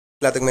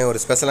எல்லாத்துக்குமே ஒரு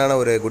ஸ்பெஷலான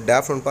ஒரு குட்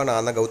ஆஃப்டர்நூன்ப்பா.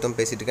 நான் தான் கௌதம்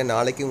பேசிகிட்டு இருக்கேன்.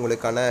 நாளைக்கு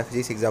உங்களுக்கான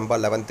ஃபிசிக்ஸ் எக்ஸாம்பா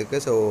 11க்கு.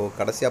 ஸோ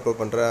கடைசி அப்லோட்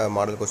பண்ணுற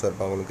மாடல் கோர்ஸ்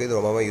இருப்பா உங்களுக்கு. இது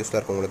ரொம்பவே யூஸ்ஃபுல்லாக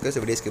இருக்கும் உங்களுக்கு.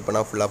 ஸோ வீடியோ ஸ்கிப்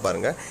பண்ணால் ஃபுல்லாக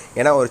பாருங்கள்.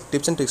 ஏன்னா ஒரு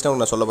டிப்ஸ் அண்ட் ட்ரிக்ஸ்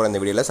நான் சொல்ல போகிறேன்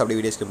இந்த வீடியோவில். ஸோ அப்படி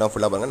வீடியோ ஸ்கிப் பண்ணால்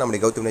ஃபுல்லாக பாருங்கள்.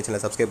 நம்மளுடைய கௌதம்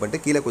சேனலை சப்ஸ்கிரைப்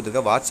பண்ணிட்டு கீழே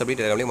கொடுத்துருக்க வாட்ஸ்அப்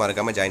டெலிகிராம்லையும்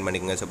மறக்காமல் ஜாயின்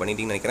பண்ணிக்கோங்க. ஸோ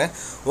பண்ணிட்டீங்கன்னு நினைக்கிறேன்.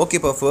 ஓகே,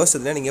 இப்போ ஃபர்ஸ்ட்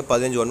இதில் நீங்கள்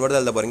 15 ஒன் வேர்டு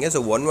எழுத போகிறீங்க.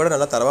 ஸோ ஒன் வேர்டு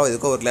நல்லா தரவாக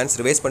இதுக்கு ஒரு கிளான்ஸ்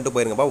ரிவைஸ் பண்ணிட்டு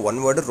போயிருங்கப்பா.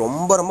 ஒன் வேர்டு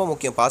ரொம்ப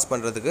முக்கியம் பாஸ்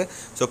பண்ணுறதுக்கு.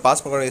 ஸோ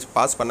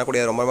பாஸ்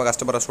பண்ணக்கூடிய ரொம்ப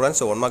கஷ்டப்படுற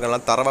ஸ்டூடெண்ட்ஸ். ஸோ ஒன் மார்க்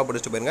நல்லா தரவாக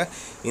படிச்சுட்டு போயிருங்க.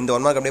 இந்த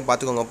ஒன் மார்க் அப்படியே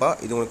பார்த்துக்கோங்கப்பா.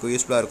 இது உங்களுக்கு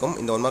யூஸ்ஃபுல்லாக இருக்கும்.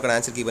 இந்த ஒன் மார்க்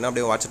ஆன்சர் கீ பண்ணி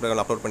அப்படியே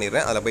வாட்ஸ்அப்பில் அப்லோட்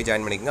பண்ணிடுறேன். அதில் போய்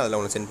ஜாயின் பண்ணிக்கங்க. அதில்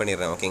உங்களுக்கு சென்ட்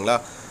பண்ணிடுறேன். ஓகேங்களா?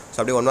 ஸோ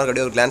அப்படியே ஒன் மார்க்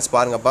அப்படியே ஒரு கிளான்ஸ்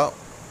பாருங்கப்பா.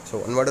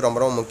 ஸோ ஒன் வேர்டு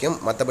ரொம்ப முக்கியம்.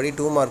 மற்றபடி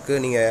 2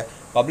 மார்க்கு நீங்கள்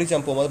பப்ளிக்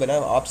எக்ஸாம் போகும்போது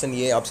பார்த்தீங்கன்னா ஆப்ஷன்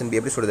ஏ ஆப்ஷன் பி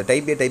எப்படி சொல்கிறது,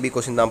 டைப் பி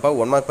கொஸ்டின் தான்ப்பா.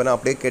 ஒன் மார்க் பண்ணால்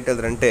அப்படியே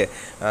கேட்டதுன்ட்டு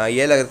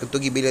ஏல இருக்க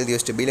தூக்கி பியில் எழுதி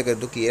வச்சுட்டு பியில் இருக்கிற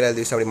தூக்கி ஏல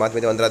எழுதி வச்சு அப்படி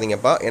மாற்றி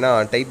வந்துடாதீங்கப்பா. ஏன்னா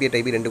டைப் பி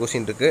 2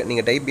 கொஸ்டின் இருக்குது.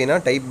 நீங்கள் டைப் பினா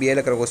டைப் பியில்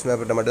இருக்கிற கொஸ்டின்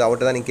பேப்பர் மட்டும்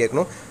அவர்கிட்ட தான் நீங்கள்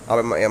கேட்கணும்.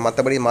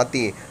 மற்றபடி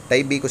மாற்றி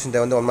டைப் பி கொஸ்டின்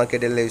வந்து ஒன் மார்க்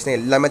கேட்டு எழுதி வச்சுன்னா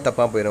எல்லாமே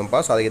தப்பாக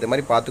போயிடும்ப்பா. ஸோ அதுக்கு இது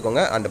மாதிரி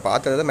பார்த்துக்கோங்க. அந்த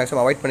பார்த்ததை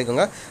மேக்ஸிமம் அவாய்ட்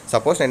பண்ணிக்கோங்க.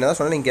 சப்போஸ் நான் என்ன தான்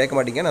சொன்னால் நீங்கள் கேட்க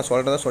மாட்டீங்க, நான்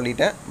சொல்கிறத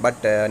சொல்லிட்டேன்.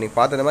 பட் நீங்கள்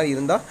பார்த்தது மாதிரி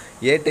இருந்தால்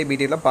ஏ டைப்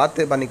பிடிலாம்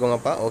பார்த்து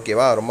பண்ணிக்கோங்கப்பா.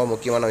 ஓகேவா? ரொம்ப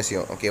முக்கியமான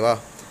விஷயம். ஓகேவா?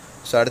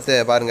 ஸோ அடுத்து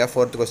பாருங்கள்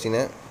 4th question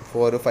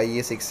 4,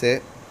 5, 6.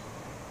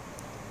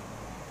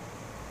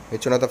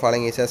 which one of the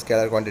following is a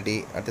scalar quantity?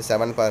 அடுத்து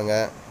 7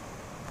 பாருங்கள்.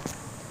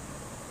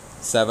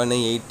 7,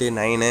 8,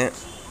 9,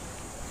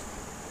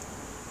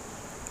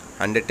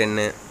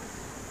 110.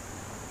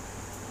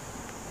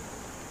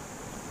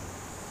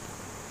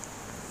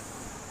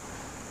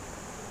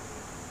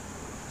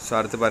 ஸோ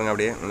அடுத்து பாருங்கள்,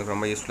 அப்படியே உங்களுக்கு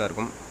ரொம்ப யூஸ்ஃபுல்லாக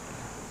இருக்கும்.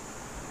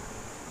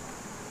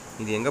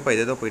 இது எங்கேப்பா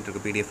ஏதோ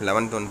போயிட்டுருக்கு பிடிஎஃப்.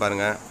 11th ஒன்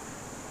பாருங்கள்,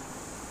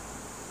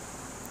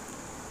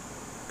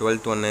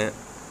 12th ஒன்று,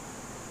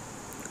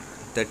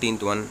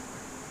 13th ஒன்,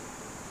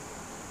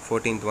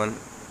 14th ஒன்,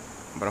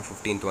 அப்புறம்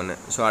 15th ஒன்று.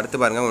 ஸோ அடுத்து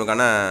பாருங்கள்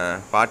உங்களுக்கான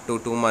பார்ட்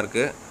 2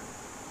 மார்க்கு.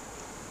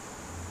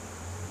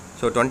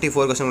 ஸோ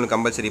 24 கொஸ்டின் உங்களுக்கு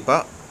கம்பல்சரிப்பா.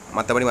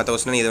 மற்ற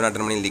கொஸ்டின் எதுவும்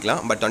அட்டன் பண்ணி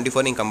எழுதிக்கலாம். பட்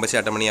 24 நீங்கள்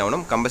கம்பல்சரி அட்டன் பண்ணி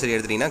ஆகணும். கம்பல்சரி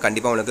எடுத்துட்டிங்கன்னா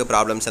கண்டிப்பாக உங்களுக்கு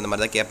ப்ராப்ளம்ஸ் அந்த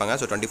மாதிரி தான் கேட்பாங்க.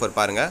 ஸோ 24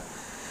 பாருங்கள்.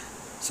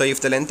 So if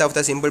the length of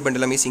the simple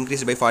pendulum is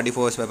increased by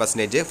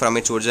 44% from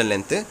its original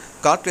length,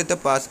 calculate the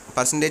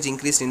percentage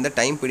increased in the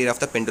time period of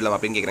the pendulum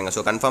அப்படின்னு கேட்குறாங்க.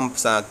 ஸோ கன்ஃபார்ம்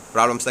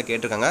ப்ராப்ளம்ஸ் தான்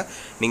கேட்டிருக்காங்க.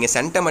 நீங்கள்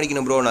சென்டம்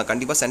அடிக்கணும் bro, நான்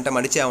கண்டிப்பாக centum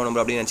அடிச்சே ஆகணும்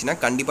ப்ரோ அப்படின்னு நினச்சின்னா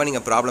கண்டிப்பாக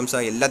நீங்கள்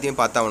ப்ராப்ளம்ஸாக எல்லாத்தையும்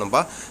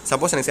பார்த்தாகணும்ப்பா.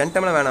 சப்போஸ் எனக்கு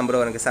சென்டமில் வேணாம்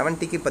ப்ரோ, எனக்கு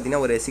 70க்கு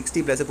பார்த்தீங்கன்னா ஒரு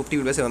 60+,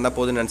 50+ வந்தால்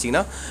போதுன்னு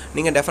நினச்சிங்கன்னா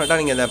நீங்கள் டெஃபினட்டாக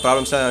நீங்கள் அந்த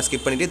ப்ராப்ளம்ஸை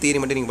ஸ்கிப் பண்ணிவிட்டு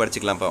தியரி மட்டும் நீங்கள்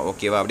படிச்சிக்கலாம்ப்பா.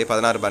 ஓகேவா? அப்படியே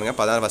 16 பாருங்கள்.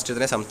 16 ஃபஸ்ட்டு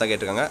இதுலேயே சம்ஸ் தான்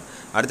கேட்டிருக்காங்க.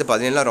 அடுத்து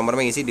 17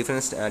 ரொம்ப easy.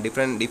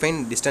 Define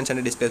distance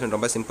and displacement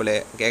ரொம்ப சிம்பிள்.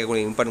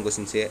 கேட்கக்கூடிய இம்பார்ட்டன்ட்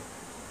கொஸ்டின்ஸு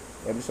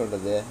எப்படி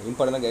சொல்கிறது,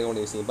 இம்பார்ட்டன்டாக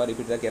கேட்கக்கூடிய விஷயம் இப்போ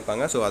ரிப்பீட்டாக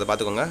கேட்பாங்க. ஸோ அதை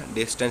பார்த்துக்கோங்க.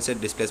 Distance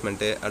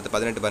displacement. அடுத்து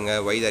 18 பாருங்கள்,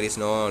 வை there is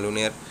no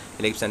லூனியர்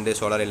ellipse and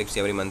solar ellipse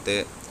every month.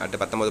 அடுத்து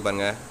 19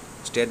 பாருங்கள்,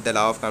 state the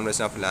law of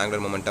conversation of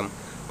angular momentum.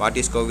 What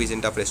is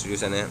கோவிசன்ட் of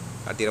ரெஸ்டிடியூஷனு.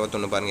 அடுத்து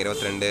 21 பாருங்கள்,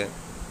 22.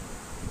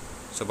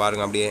 ஸோ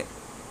பாருங்கள் அப்படியே.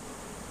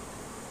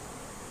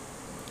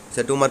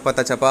 சரி 2 மார்க்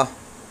பார்த்தாச்சாப்பா.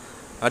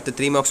 அடுத்து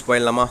 3 மார்க்ஸ்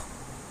போயிடலாமா?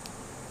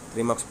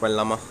 3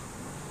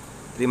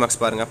 மார்க்ஸ்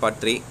பாருங்கள்.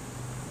 பார்ட் 3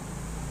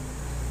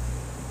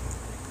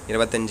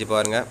 25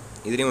 பாருங்கள்.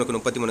 இதுலேயும் உங்களுக்கு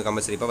 33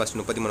 கம்பல்சரிப்பா. ஃபஸ்ட்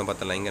 33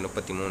 பார்த்தலாம். இங்கே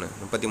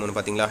 33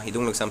 பார்த்தீங்களா? இது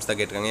உங்களுக்கு சம்ஸ் தான்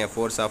கேட்டிருக்காங்க.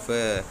 ஃபோர்ஸ் ஆஃப்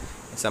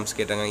சம்ஸ்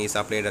கேட்டாங்க. Is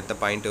applied at the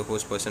point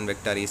whose position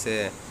vector is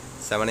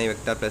 7i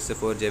vector plus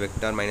 4j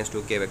vector minus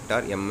 2k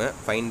vector m.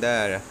 Find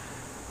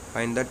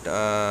the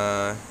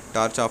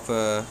torch of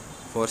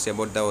force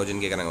about the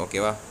origin கேட்குறாங்க.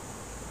 ஓகேவா?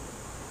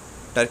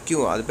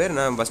 டர்க்யூ அது பேர்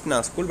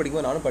நான் ஸ்கூல்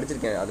படிக்கும்போது நானும்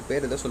படிச்சிருக்கேன். அது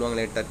பேர் எதோ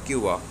சொல்லுவாங்களே,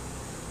 டர்க்யூவா?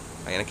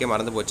 எனக்கே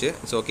மறந்து போச்சு.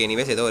 ஸோ ஓகே,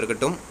 எனிவேஸ் ஏதோ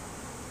இருக்கட்டும்.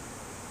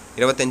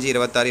 25,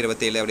 26,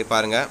 27 அப்படி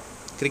பாருங்கள்.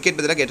 கிரிக்கெட்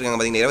பற்றிலாம் கேட்டிருக்காங்க.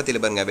 பார்த்தீங்கன்னா 27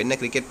 பாருங்கள். when a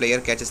cricket player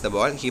catches the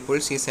ball, he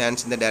pulls his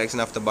hands in the direction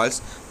of the ball's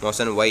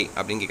motion y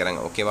அப்படின்னு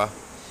கேட்குறாங்க. ஓகேவா?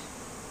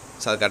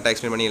 ஸோ அது கரெக்டாக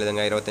எக்ஸ்பிளைன் பண்ணி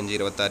எழுதுங்க. 25,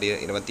 26,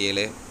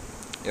 27,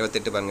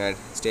 28 பாருங்கள்.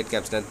 State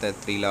கேப்ஸ்டர்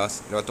 3 laws.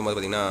 29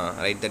 பார்த்தீங்கன்னா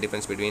right the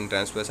difference between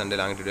transverse and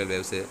longitudinal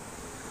waves.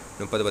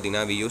 30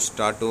 பார்த்தீங்கன்னா we use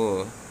start to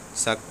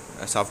chuck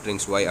soft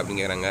drinks y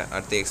அப்படின்னு கேட்குறாங்க.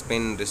 அடுத்து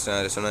எக்ஸ்பிளைன்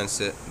ரெசோனன்ஸ்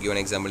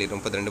கிவன் எக்ஸாம்பிள்.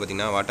 32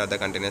 பார்த்தீங்கன்னா what are the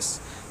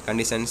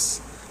conditions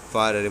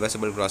for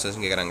reversible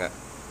ப்ராசஸ்ன்னு கேட்குறாங்க.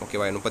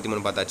 ஓகேவா?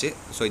 33 பார்த்தாச்சு.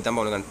 ஸோ இதான்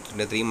உங்களுக்கு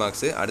 3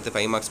 மார்க்ஸ். அடுத்து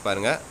 5 மார்க்ஸ்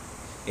பாருங்கள்.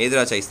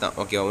 எதிரா சாய்ஸ் தான்.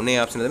 ஓகேவா? ஒன்றே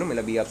ஆப்ஷன் எழுதணும்,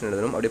 இல்லை பி ஆப்ஷன்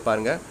எழுதணும். அப்படியே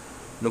பாருங்கள்.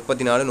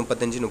 34,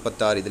 35,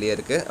 36 இதுலேயே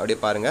இருக்குது. அப்படியே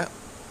பாருங்கள்.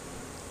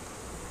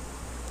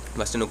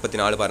 ஃபஸ்ட்டு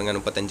 34 பாருங்கள்,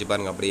 35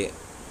 பாருங்கள். அப்படியே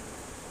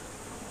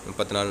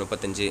 34,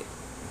 35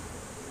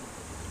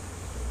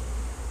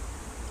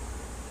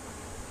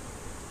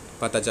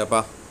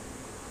 பார்த்தாச்சாப்பா.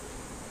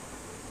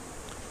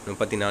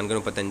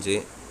 34, 35.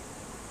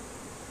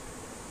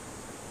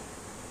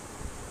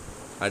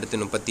 அடுத்து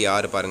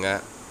 36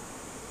 பாருங்கள்.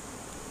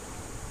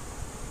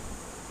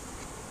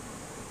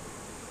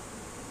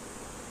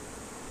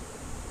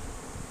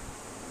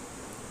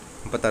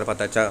 36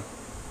 பார்த்தாச்சா?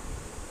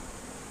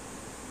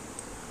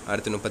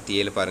 அடுத்து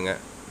 37 பாருங்கள்.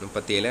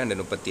 37 அண்ட்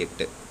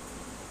 38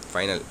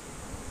 ஃபைனல்.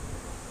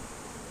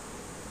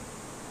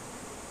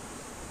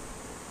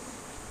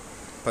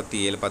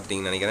 37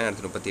 பார்த்துட்டிங்கன்னு நினைக்கிறேன்.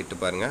 அடுத்து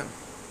 38 பாருங்கள்.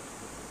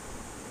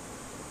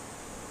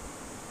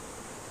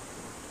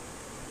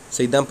 ஸோ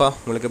இதான்ப்பா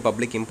உங்களுக்கு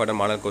பப்ளிக் இம்பார்ட்டன்ட்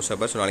மாடல் கோர்ஸ்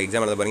அப்போ ஸோ நாளைக்கு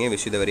எக்ஸாம் எழுத பாருங்க.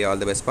 Wish you the very all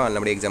the பெஸ்ட்ப்பா.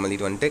 நல்லபடியாக எக்ஸாம்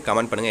எழுதிட்டு வந்துட்டு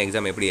கமெண்ட் பண்ணுங்கள்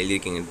எக்ஸாம் எப்படி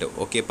எழுதிருக்கீங்கன்ட்டு.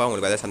 ஓகேப்பா.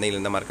 உங்களுக்கு ஏதாவது சந்தேகம்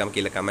இருந்தால் மறக்காம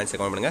கீழே கமெண்ட்ஸ்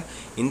கமெண்ட் பண்ணுங்கள்.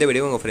 இந்த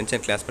வீடியோ உங்கள் ஃப்ரெண்ட்ஸ்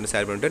அண்ட் கிளாஸ் பண்ணி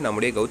ஷேர் பண்ணிட்டு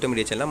நம்முடைய கௌதம்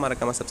மீடியா சேனல்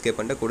மறக்காம சப்ஸ்கிரைப்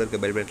பண்ணிட்டு கூட இருக்க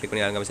பெல் பட்டன் கிளிக்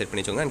பண்ணி யாருக்காம செட்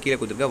பண்ணி வச்சுக்கோங்க. கீழே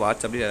கொடுத்துருக்க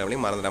வாட்ஸ்அப்லேயும் எல்லாமே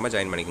மறந்துடாமல்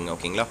ஜாயின் பண்ணிக்கோங்க.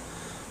 ஓகேங்களா?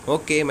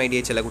 ஓகே மை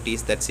டியர் செல்ல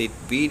குட்டீஸ், தட்ஸ் இட்.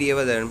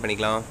 வீடியோவை ரன்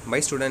பண்ணிக்கலாம்.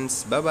 By students,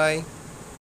 bye bye.